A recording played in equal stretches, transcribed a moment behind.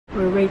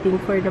We're waiting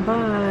for the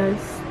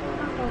bus.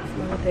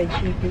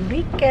 MotoGP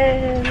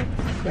weekend.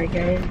 We're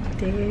going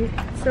to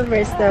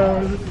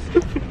Silverstone.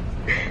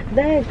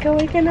 Dad,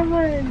 kaway ka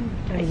naman.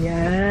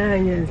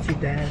 Ayan, yan si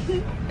Dad.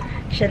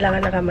 Siya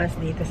lang ang nakamas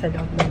dito sa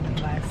loob ng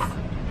bus.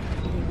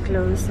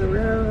 Close the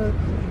road.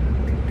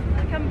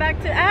 Welcome back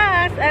to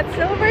us at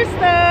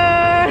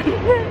Silverstone.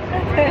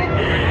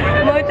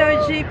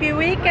 MotoGP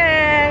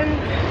weekend.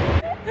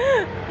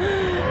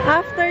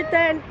 After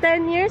 10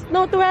 years?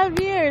 No, 12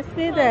 years.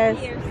 See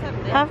this?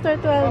 After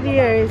 12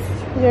 years,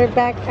 we're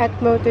back at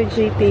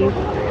MotoGP.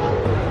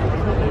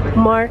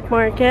 Mark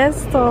Marquez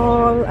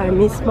stall. I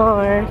miss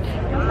Mark.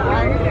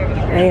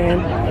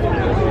 And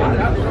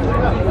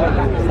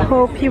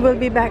hope he will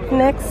be back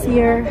next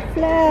year.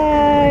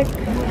 Flag!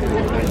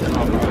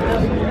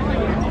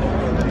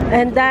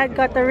 And Dad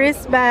got a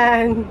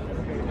wristband.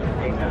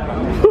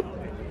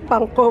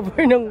 Pang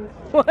cover ng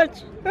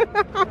watch.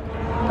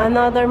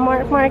 Another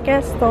Mark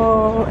Marquez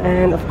stall.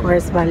 And of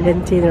course,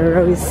 Valentino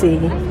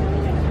Rossi.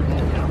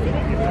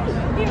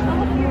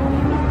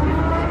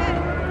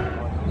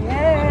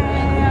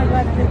 Yay! I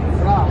got the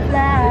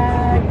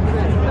flag.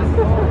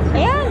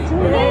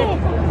 Yeah,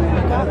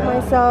 got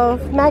myself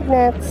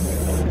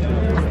magnets.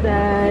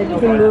 That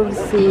he moves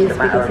seats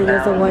because he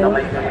doesn't want to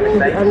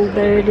be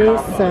under this.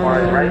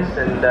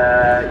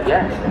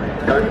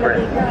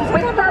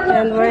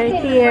 And we're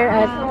here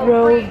at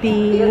Row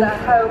B.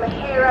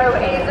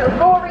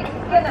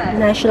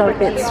 National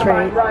Pit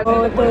Straight.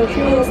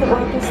 MotoGP is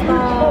about to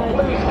start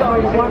for the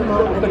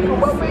warm-up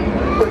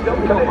at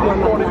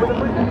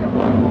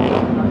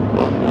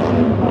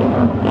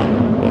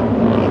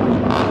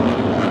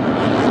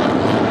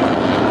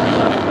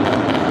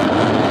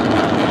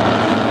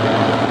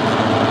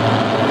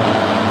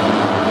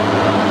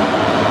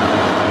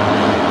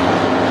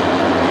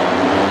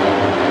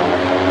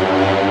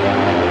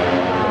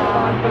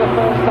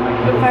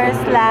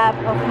first lap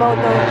of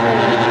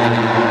MotoGP.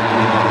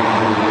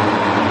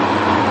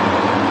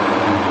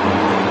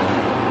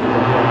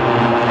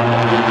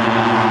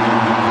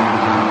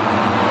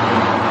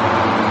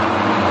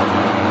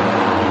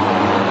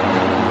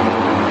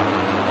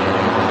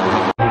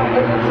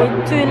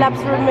 With 2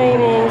 laps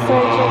remaining,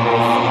 searching for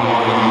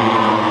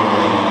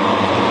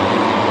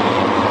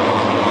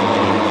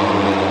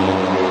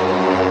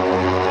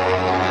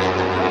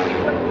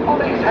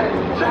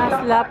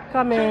last lap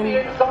coming.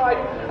 Inside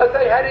as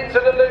they head into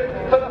the loop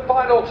for the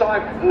final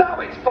time. Now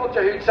it's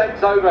Foggia who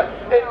takes over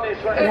in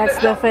this race. That's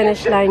the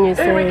finish line, you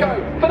say. Here we go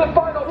for the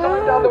final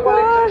time down the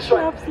Wellington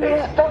Straight.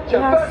 It's Foggia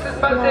versus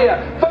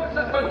Mazia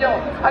versus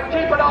Munoz. And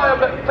keep an eye on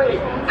McPhee.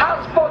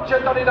 Has Foggia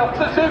done enough?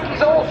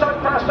 Suzuki's also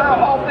crashed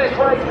out of this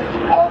race.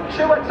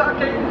 Onju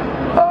attacking.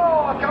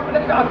 Oh, I can't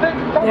believe it. I think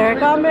they're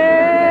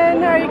coming.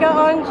 There you go,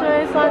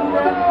 Onju's on the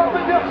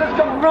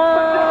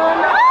run.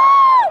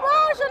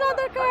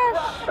 Another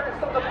crash.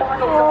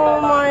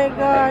 Oh my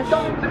gosh.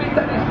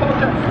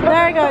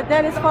 There you go,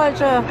 Dennis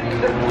Foggia.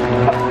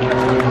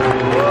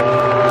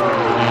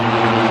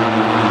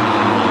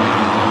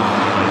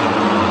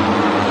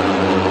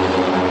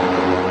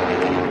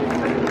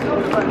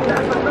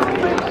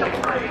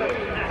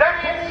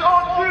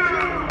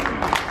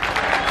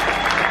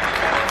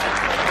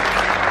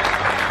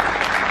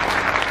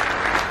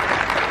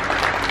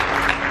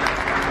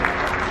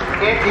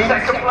 In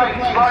second place,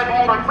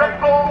 riding from Red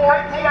Bull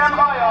KTM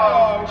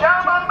Io,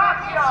 German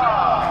Matia.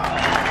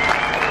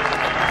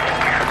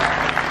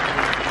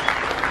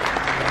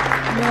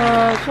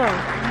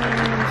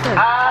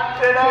 And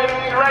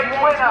today's race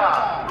winner,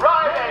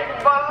 riding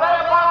for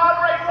Leopard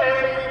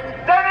Racing,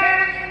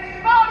 Dennis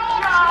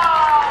Foggia.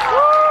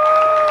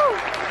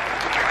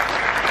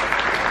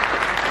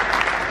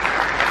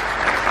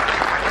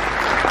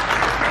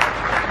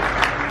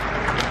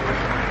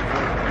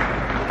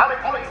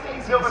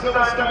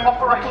 Silverstone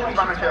Operations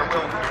Manager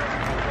will.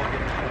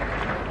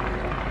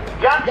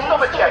 Jan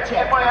Stovacek,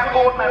 FIM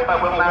board member,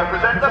 will now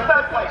present the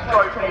third place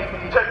trophy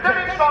to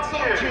Dennis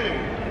Foggia.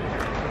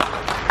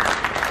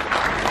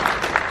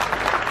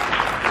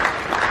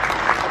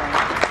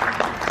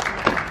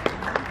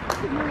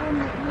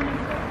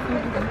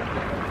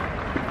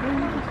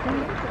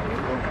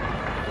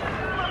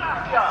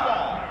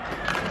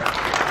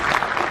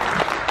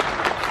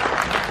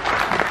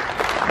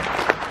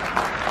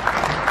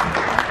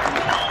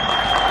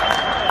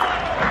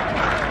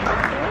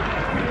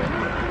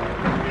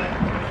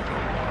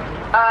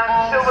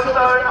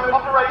 Silverstone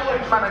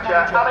Operations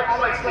Manager Alex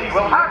Lacey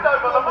will hand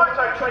over the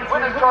MotoGP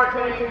Winners'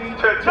 Trophy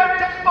to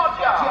Dennis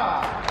Foggia.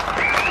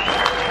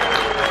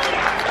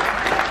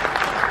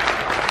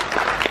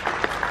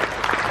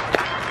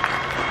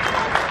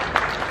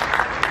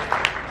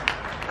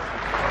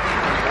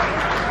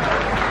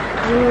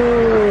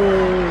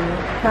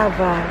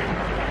 Cover.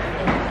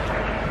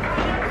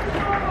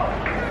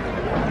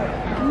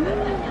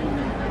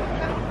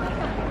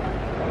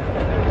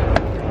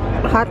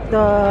 Hot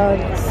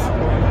dogs,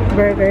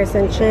 burgers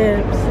and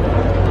chips.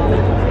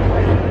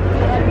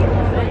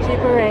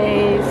 Cheaper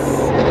race.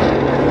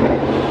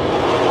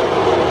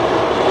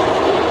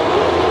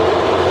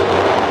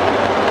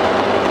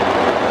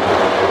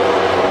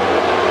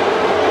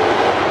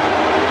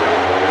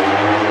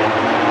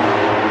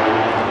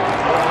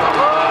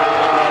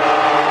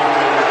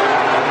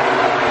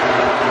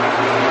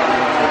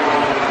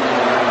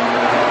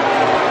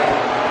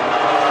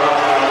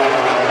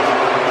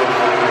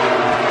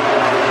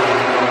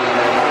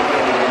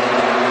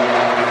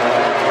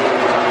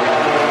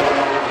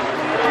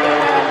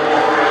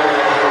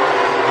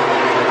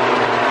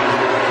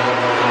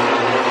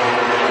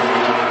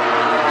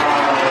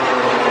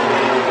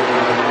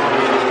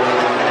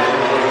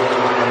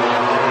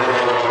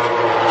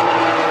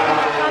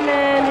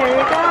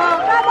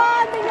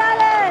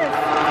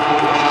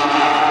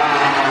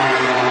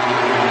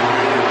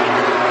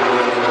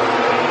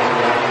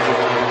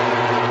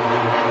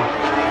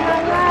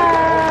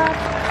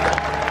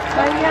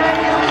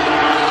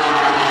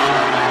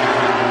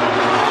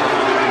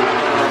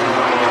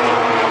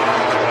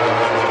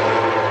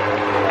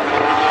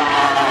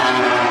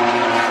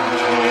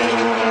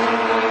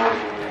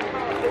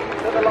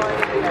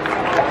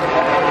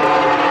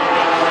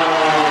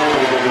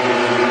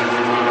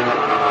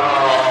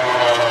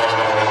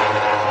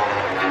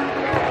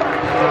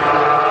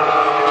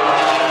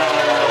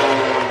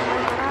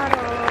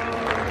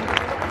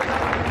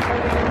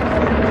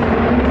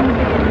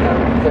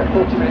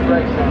 40-minute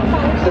racing,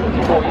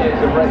 74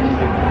 years of racing.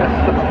 That's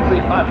not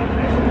too bad.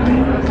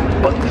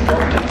 But the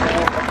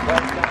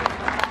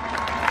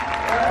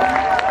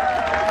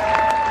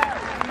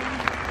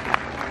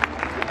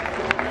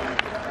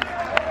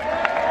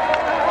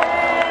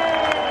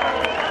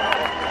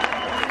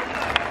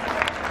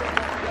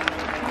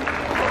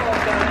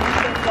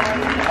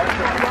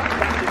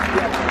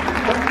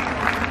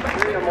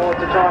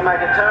to try and make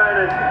a turn,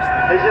 and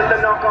it's just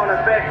a knock-on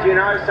effect, you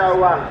know,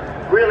 so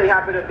really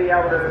happy to be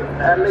able to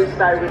at least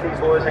stay with these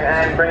boys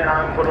and bring it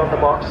home, put it on the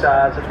box.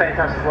 It's a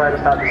fantastic way to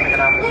start the second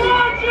half of the season.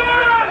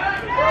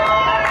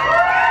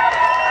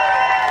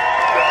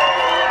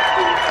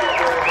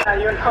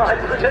 You know, I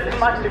do just the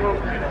maximum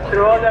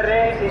through all the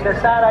race. In the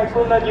start I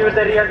could not use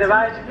the rear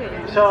device,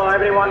 so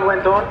everyone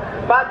went on.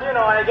 But you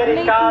know, I get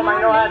it calm,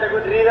 I know I had a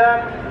good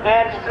rhythm,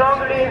 and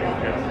strongly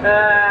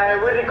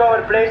we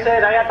recovered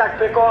places. I attacked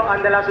Pecco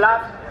on the last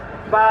laps,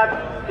 but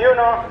you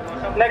know,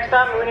 next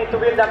time we need to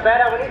build up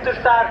better. We need to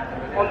start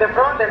on the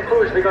front and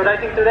push, because I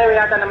think today we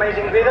had an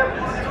amazing rhythm.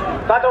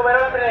 But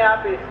overall I'm really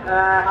happy.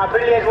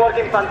 Aprilia is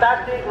working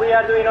fantastic, we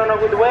are doing on a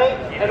good way,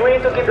 and we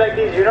need to keep like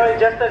this, you know,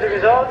 it's just as a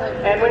result,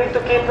 and we need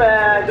to keep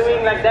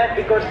doing like that,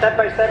 because step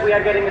by step we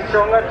are getting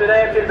stronger.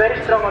 Today I feel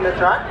very strong on the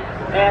track,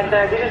 and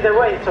this is the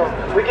way, so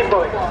we keep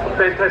going.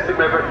 fantastic,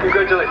 member.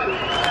 Congratulations.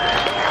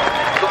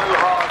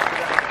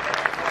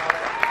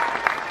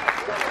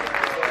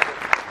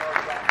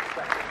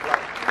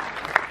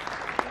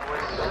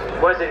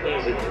 Wasn't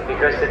easy,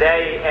 because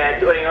today,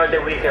 during all the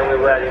weekend, we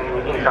were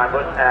in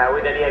trouble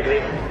with the rear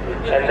grip,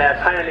 and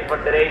finally for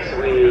the race,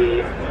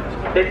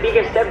 the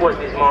biggest step was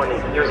this morning,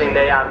 using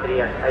the hard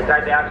rear. I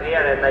tried the hard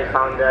rear and I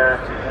found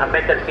a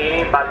better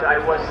feeling, but I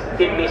was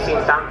still missing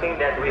something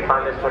that we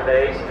found it for the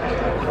race.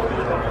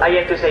 I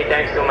have to say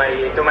thanks to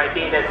my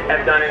team that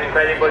have done an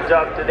incredible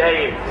job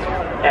today.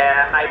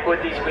 I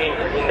put this win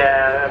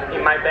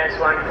in my best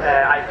one.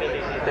 I think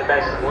this is the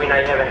best win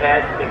I ever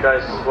had,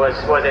 because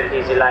wasn't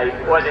easy.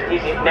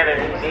 Never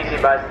is easy,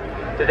 but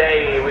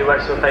today we were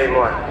suffering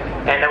more.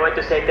 And I want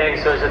to say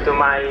thanks also to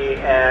my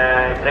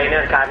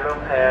trainer Carlo,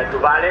 to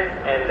Vale,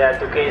 and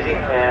to Casey,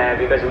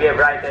 because we have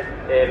written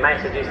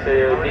messages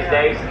these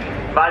days.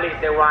 Vale is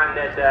the one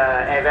that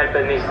have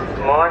helped me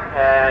more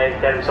in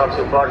terms of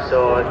support,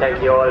 so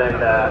thank you all,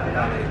 and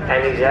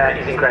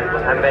it's incredible.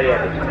 I'm very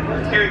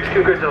happy. Huge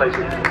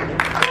congratulations.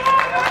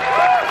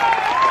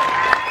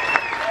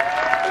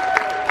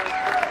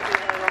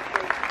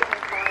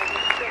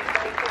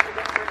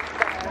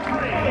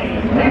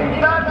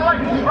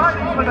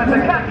 Riding for the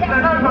Ducati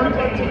Lenovo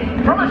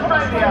team from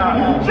Australia,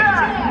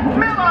 Jack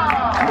Miller!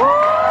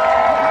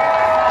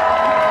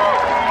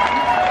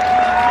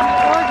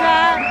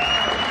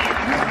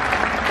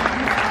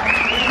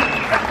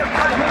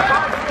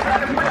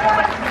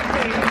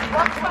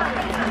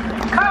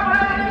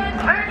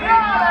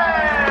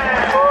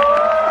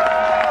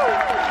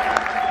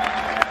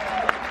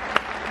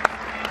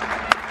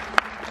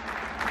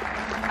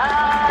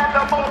 And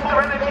the Monster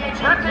Energy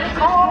British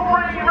Grand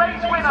Prix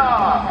race winner,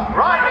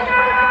 riding for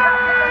the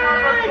Ducati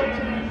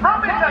team from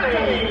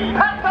Italy,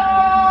 Pato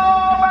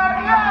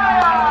Bagnaia!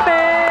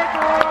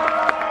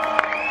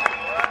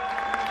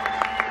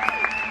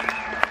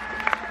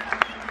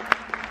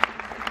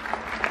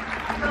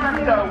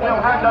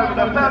 Will hand over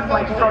the third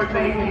place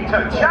trophy to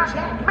Jack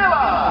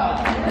Miller.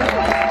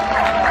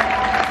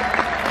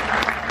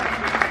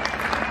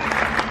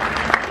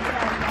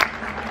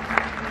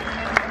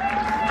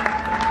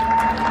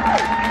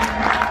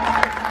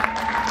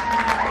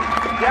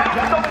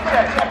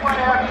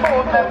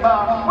 Board member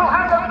will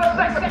hand over the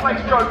second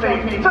place trophy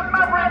to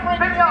Maverick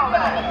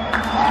Vignale.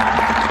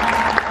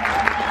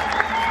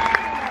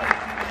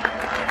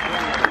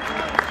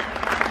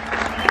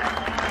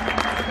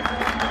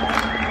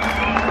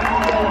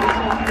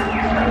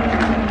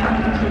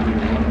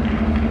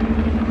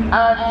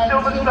 And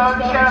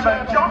Silverstone chairman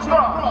John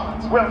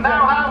Grant will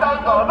now hand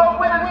over the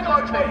winner's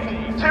trophy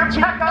to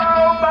Pecco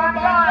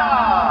Bagnaia.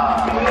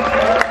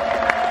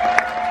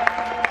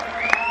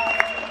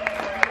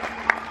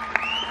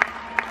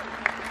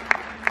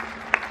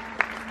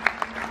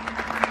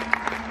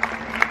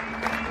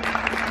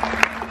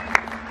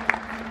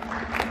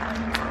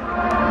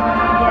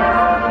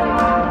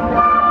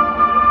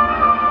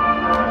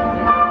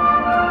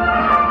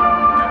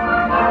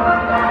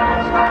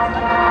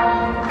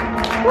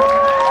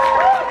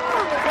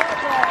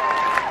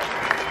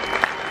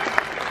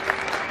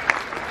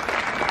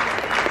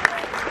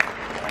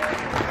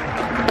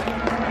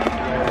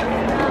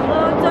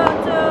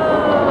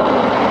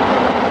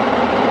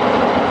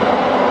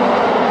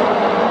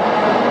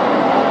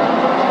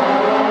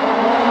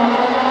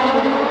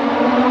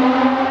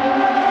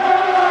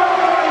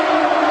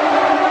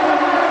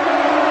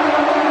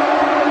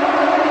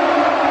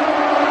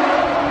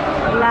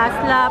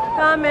 Last lap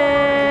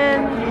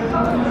coming.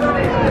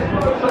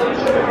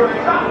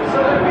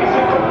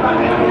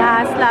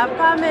 Last lap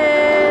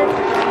coming.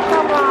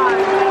 Come on.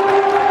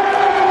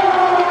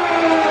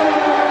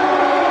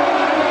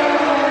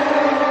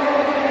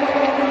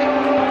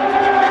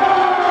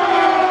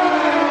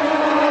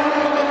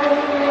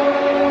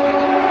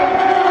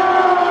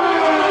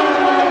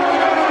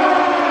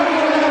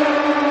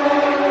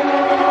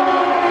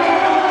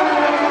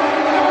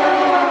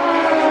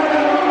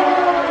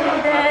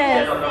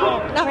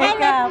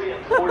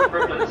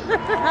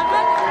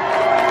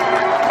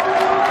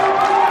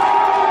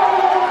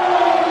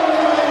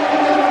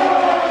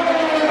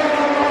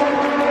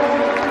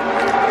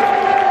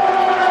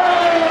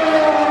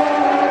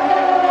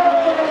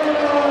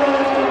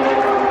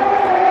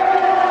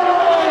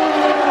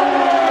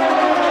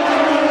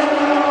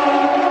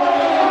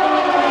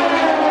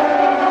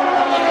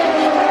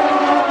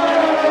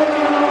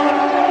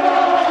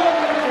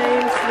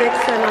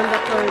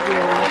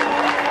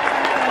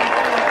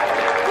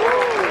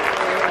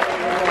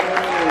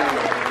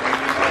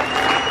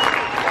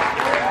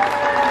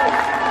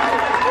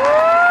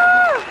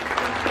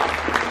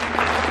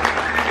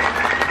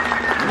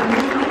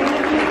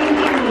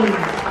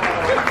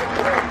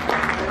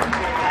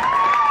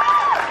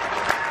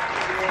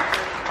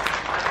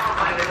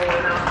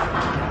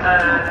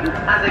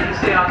 as you can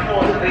see, I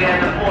fought to the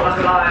end, I fought like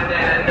a lion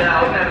then, and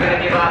I was never going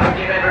to give up and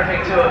give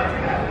everything to it.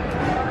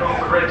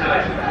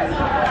 Congratulations.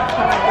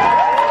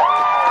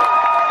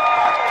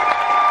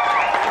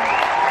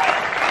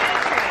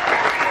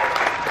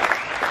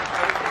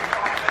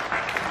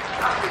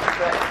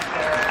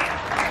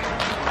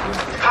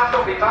 Has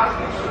not been fast,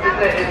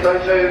 isn't it, in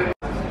Moto?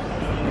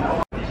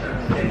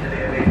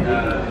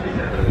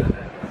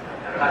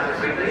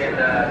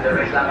 The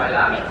race lap by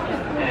lap,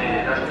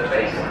 and not the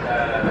pace,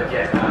 but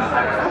yeah,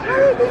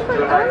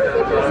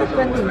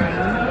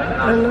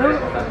 Ano?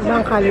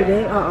 Bank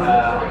holiday? Oo.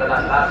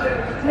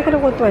 Hindi ko na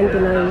kung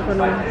 29 ko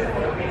na.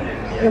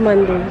 Yung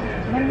Monday.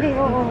 Monday,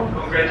 oo.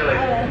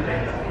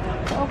 Congratulations.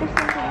 August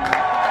na.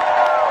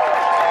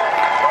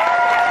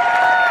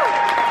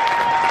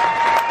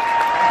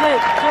 Hey.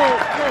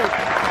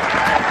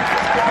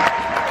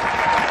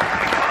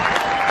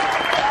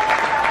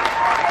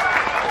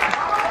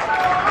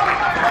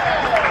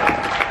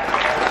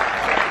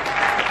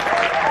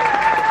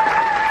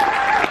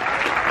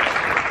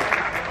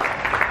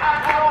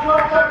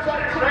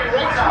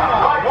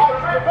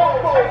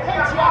 Right,